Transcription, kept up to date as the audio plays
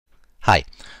Hi.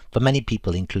 For many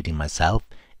people, including myself,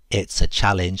 it's a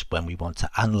challenge when we want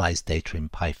to analyze data in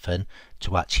Python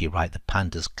to actually write the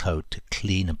pandas code to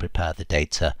clean and prepare the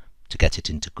data to get it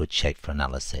into good shape for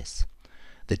analysis.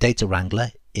 The Data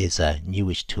Wrangler is a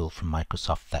newish tool from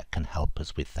Microsoft that can help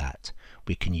us with that.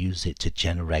 We can use it to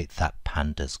generate that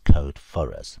pandas code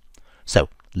for us. So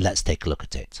let's take a look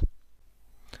at it.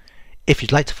 If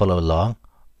you'd like to follow along,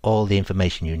 all the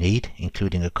information you need,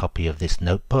 including a copy of this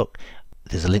notebook,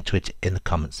 there's a link to it in the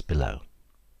comments below.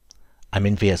 I'm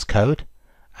in VS Code.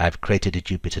 I've created a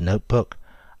Jupyter notebook.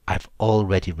 I've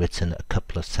already written a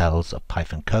couple of cells of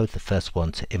Python code. The first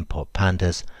one to import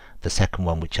pandas. The second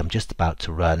one, which I'm just about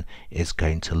to run, is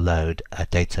going to load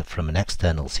data from an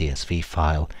external CSV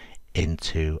file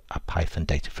into a Python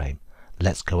data frame.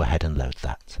 Let's go ahead and load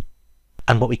that.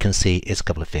 And what we can see is a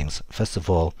couple of things. First of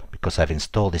all, because I've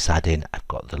installed this add-in, I've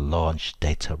got the Launch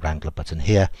Data Wrangler button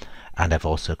here, and I've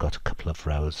also got a couple of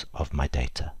rows of my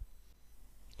data.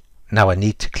 Now I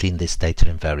need to clean this data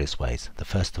in various ways. The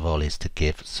first of all is to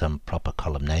give some proper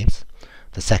column names.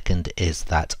 The second is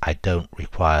that I don't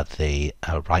require the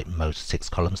rightmost 6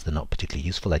 columns. They're not particularly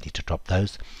useful. I need to drop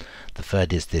those. The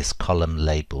third is this column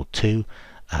label 2.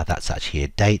 That's actually a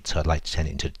date, so I'd like to turn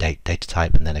it into a date data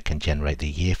type, and then I can generate the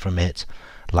year from it.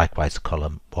 Likewise,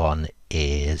 column 1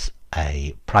 is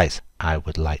a price. I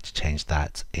would like to change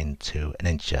that into an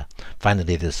integer.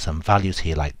 Finally, there's some values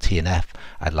here like T and F.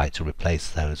 I'd like to replace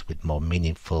those with more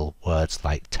meaningful words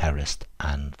like terraced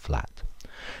and flat.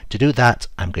 To do that,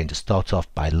 I'm going to start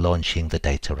off by launching the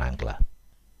Data Wrangler.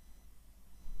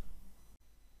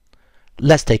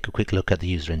 Let's take a quick look at the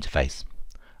user interface.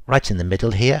 Right in the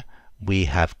middle here, we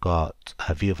have got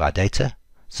a view of our data,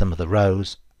 some of the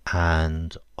rows,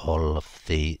 and all of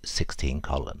the 16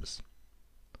 columns.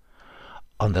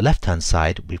 On the left hand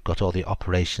side, we've got all the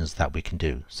operations that we can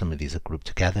do. Some of these are grouped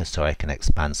together, so I can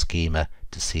expand schema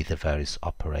to see the various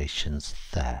operations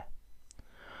there.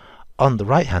 On the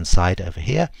right hand side over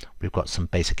here, we've got some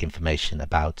basic information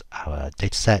about our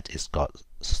dataset. It's got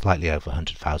slightly over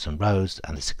 100,000 rows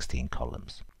and the 16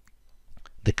 columns.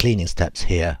 The cleaning steps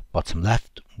here, bottom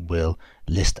left, will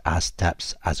list our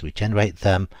steps as we generate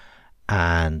them,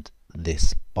 and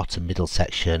this bottom middle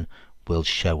section will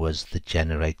show us the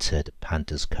generated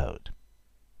pandas code.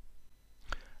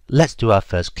 Let's do our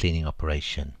first cleaning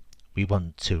operation. We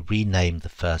want to rename the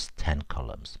first 10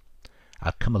 columns.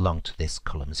 I'll come along to this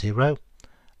column 0.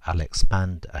 I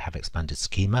have expanded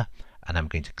schema, and I'm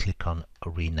going to click on a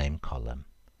rename column,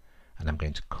 and I'm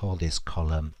going to call this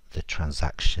column the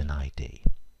transaction ID.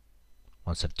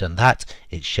 Once I've done that,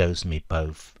 it shows me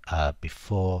both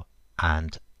before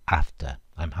and after.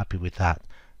 I'm happy with that,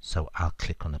 so I'll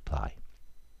click on apply.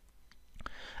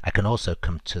 I can also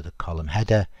come to the column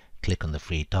header, click on the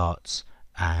 3 dots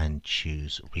and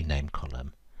choose rename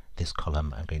column. This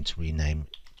column I'm going to rename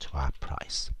to our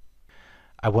price.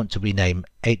 I want to rename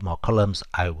 8 more columns.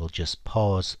 I will just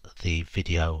pause the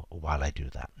video while I do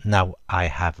that. Now I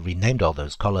have renamed all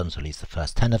those columns, or at least the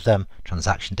first 10 of them: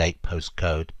 transaction date,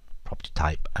 postcode, property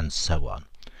type, and so on.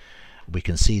 We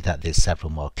can see that there's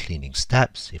several more cleaning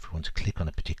steps. If we want to click on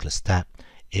a particular step,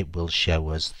 it will show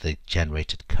us the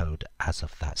generated code as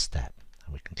of that step.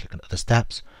 And we can click on other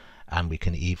steps, and we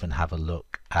can even have a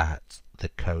look at the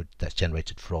code that's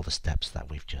generated for all the steps that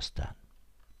we've just done.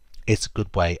 It's a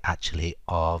good way actually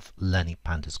of learning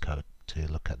pandas code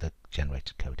to look at the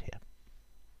generated code here.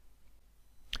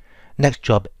 Next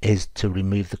job is to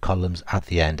remove the columns at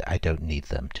the end. I don't need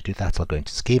them. To do that, I'll go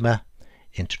into schema,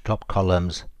 into drop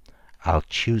columns. I'll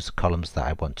choose the columns that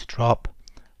I want to drop,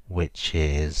 which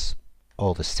is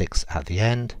all the 6 at the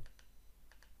end,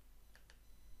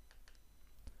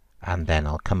 and then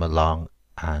I'll come along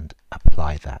and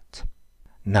apply that.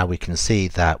 Now we can see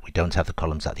that we don't have the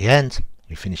columns at the end.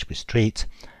 We finished with street,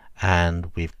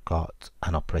 and we've got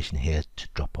an operation here to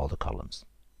drop all the columns.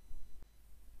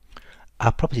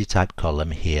 Our property type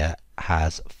column here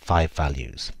has 5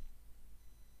 values.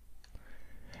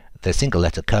 They're single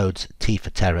letter codes: T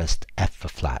for terraced, F for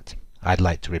flat. I'd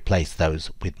like to replace those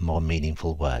with more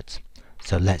meaningful words.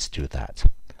 So let's do that.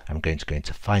 I'm going to go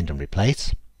into find and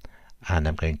replace, and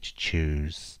I'm going to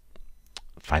choose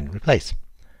find and replace.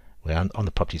 We're on the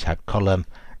property type column.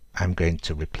 I'm going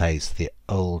to replace the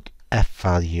old F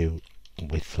value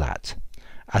with flat.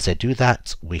 As I do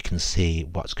that, we can see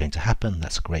what's going to happen.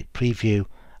 That's a great preview.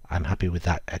 I'm happy with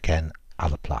that. Again,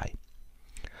 I'll apply.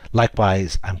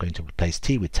 Likewise, I'm going to replace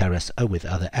T with terrace, O with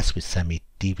other, S with semi,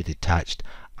 D with detached.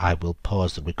 I will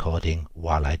pause the recording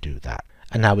while I do that.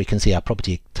 And now we can see our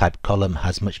property type column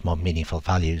has much more meaningful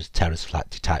values: terrace, flat,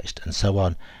 detached, and so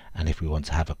on. And if we want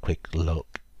to have a quick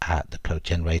look at the code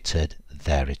generated,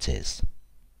 there it is.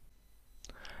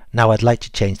 Now I'd like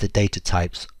to change the data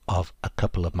types of a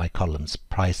couple of my columns,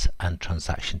 price and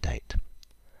transaction date.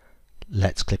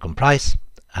 Let's click on price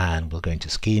and we'll go into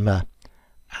schema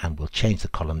and we'll change the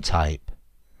column type.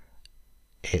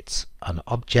 It's an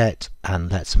object and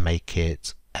let's make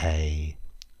it a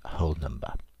whole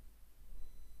number.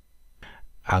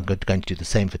 I'm going to do the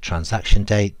same for transaction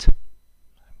date.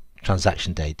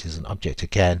 Transaction date is an object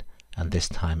again, and this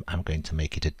time I'm going to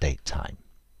make it a date time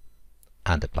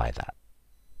and apply that.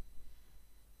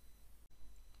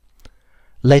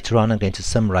 Later on I'm going to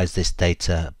summarize this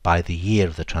data by the year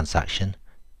of the transaction.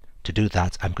 To do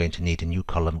that I'm going to need a new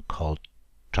column called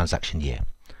transaction year.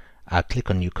 I'll click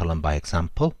on new column by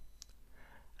example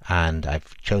and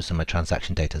I've chosen my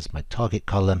transaction date as my target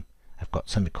column. I've got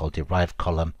something called derived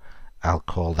column. I'll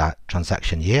call that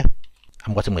transaction year,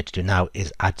 and what I'm going to do now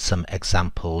is add some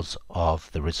examples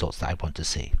of the results that I want to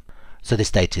see. So this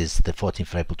date is the 14th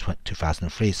of April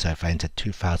 2003, so if I enter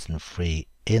 2003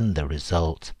 in the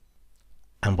result,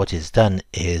 and what it's done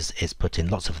is it's put in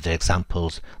lots of the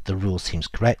examples. The rule seems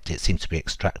correct. It seems to be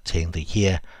extracting the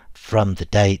year from the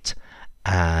date,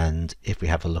 and if we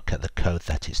have a look at the code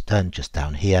that it's done just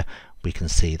down here, we can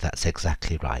see that's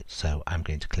exactly right. So I'm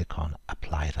going to click on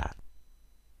apply that.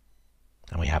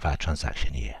 And we have our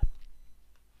transaction year.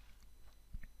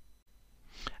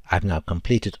 I've now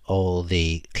completed all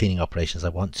the cleaning operations I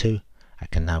want to. I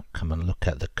can now come and look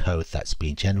at the code that's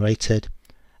been generated,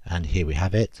 and here we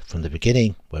have it from the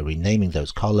beginning. We're renaming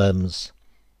those columns.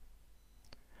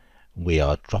 We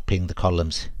are dropping the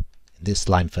columns in this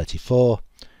line 34.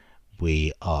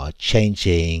 We are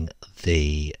changing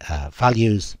the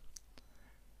values,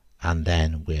 and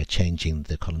then we're changing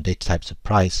the column data types of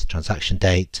price, transaction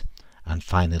date, and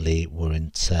finally we're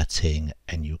inserting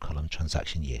a new column,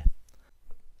 transaction year.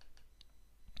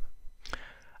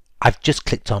 I've just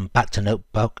clicked on back to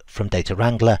notebook from Data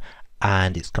Wrangler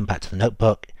and it's come back to the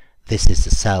notebook. This is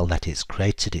the cell that it's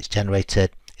created, it's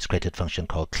generated. It's created a function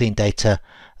called clean data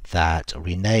that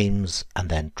renames and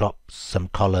then drops some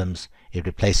columns. It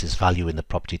replaces value in the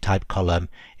property type column.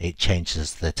 It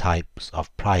changes the types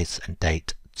of price and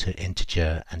date to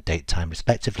integer and date time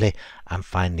respectively, and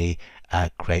finally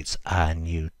creates a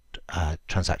new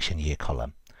transaction year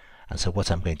column. And so what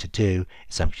I'm going to do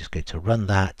is I'm just going to run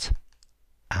that,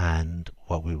 and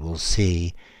what we will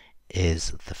see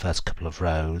is the first couple of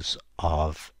rows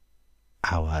of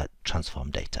our transform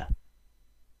data.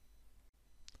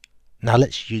 Now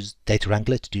let's use Data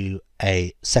Wrangler to do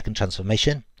a second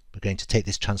transformation. We're going to take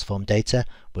this transform data,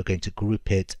 we're going to group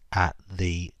it at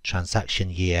the transaction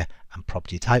year and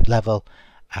property type level,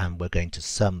 and we're going to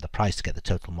sum the price to get the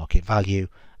total market value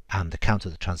and the count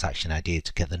of the transaction ID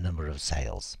to get the number of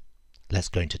sales. Let's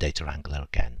go into Data Wrangler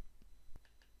again.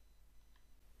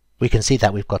 We can see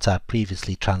that we've got our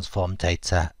previously transformed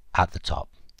data at the top.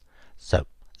 So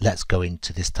let's go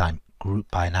into this time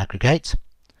group by and aggregate,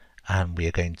 and we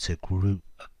are going to group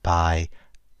by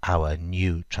our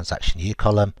new transaction year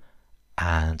column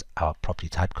and our property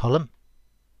type column,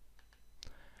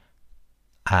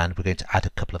 and we're going to add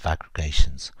a couple of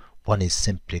aggregations. One is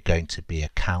simply going to be a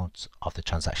count of the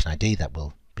transaction ID, that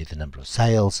will be the number of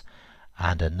sales,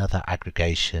 and another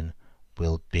aggregation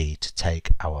will be to take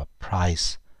our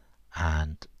price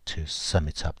and to sum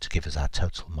it up to give us our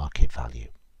total market value.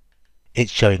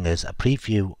 It's showing us a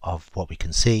preview of what we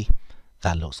can see.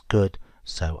 That looks good,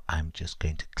 so I'm just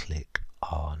going to click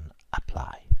on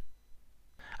apply.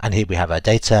 And here we have our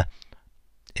data.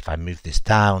 If I move this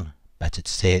down, better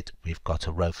to see it, we've got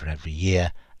a row for every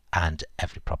year and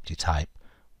every property type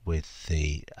with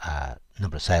the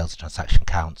number of sales, transaction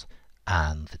count,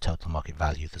 and the total market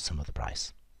value, the sum of the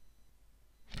price.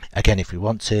 Again, if we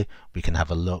want to, we can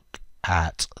have a look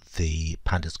at the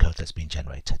pandas code that's been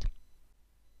generated.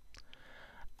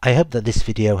 I hope that this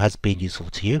video has been useful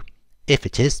to you. If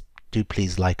it is, do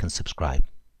please like and subscribe.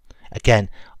 Again,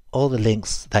 all the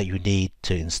links that you need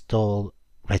to install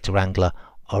Data Wrangler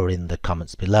are in the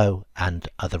comments below, and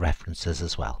other references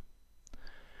as well.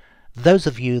 Those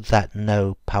of you that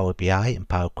know Power BI and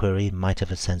Power Query might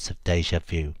have a sense of deja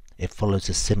vu. It follows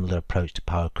a similar approach to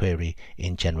Power Query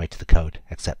in generating the code,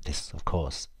 except this, of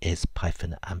course, is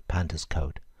Python and pandas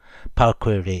code. Power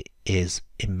Query is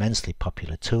an immensely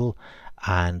popular tool,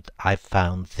 and I've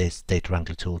found this Data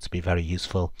Wrangler tool to be very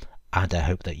useful, and I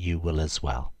hope that you will as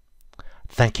well.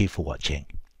 Thank you for watching.